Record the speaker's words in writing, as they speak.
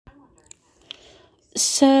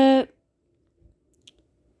So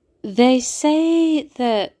they say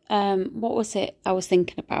that, what was it I was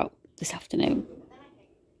thinking about this afternoon?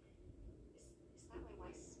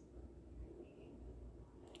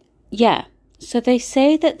 Yeah. So they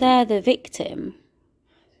say that they're the victim,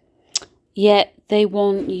 yet they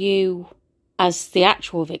want you, as the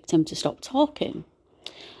actual victim, to stop talking.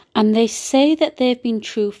 And they say that they've been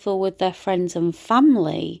truthful with their friends and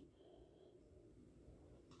family,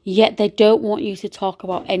 yet they don't want you to talk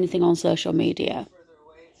about anything on social media.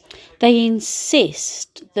 They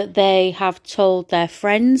insist that they have told their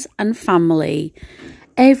friends and family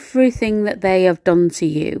everything that they have done to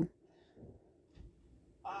you,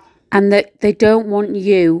 and that they don't want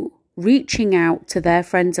you reaching out to their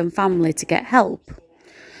friends and family to get help,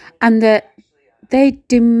 and that they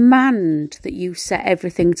demand that you set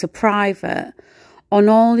everything to private on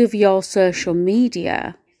all of your social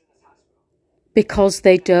media because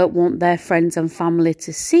they don't want their friends and family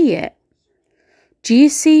to see it. Do you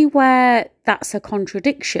see where that's a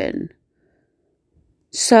contradiction?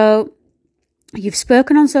 So you've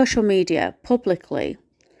spoken on social media publicly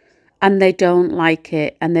and they don't like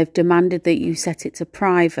it and they've demanded that you set it to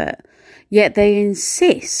private, yet they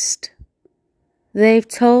insist they've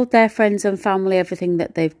told their friends and family everything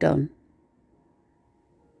that they've done.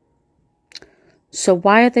 So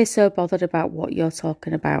why are they so bothered about what you're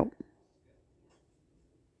talking about?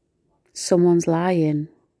 Someone's lying.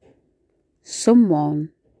 Someone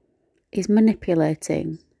is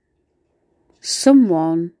manipulating.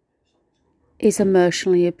 Someone is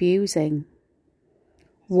emotionally abusing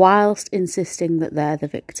whilst insisting that they're the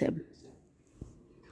victim.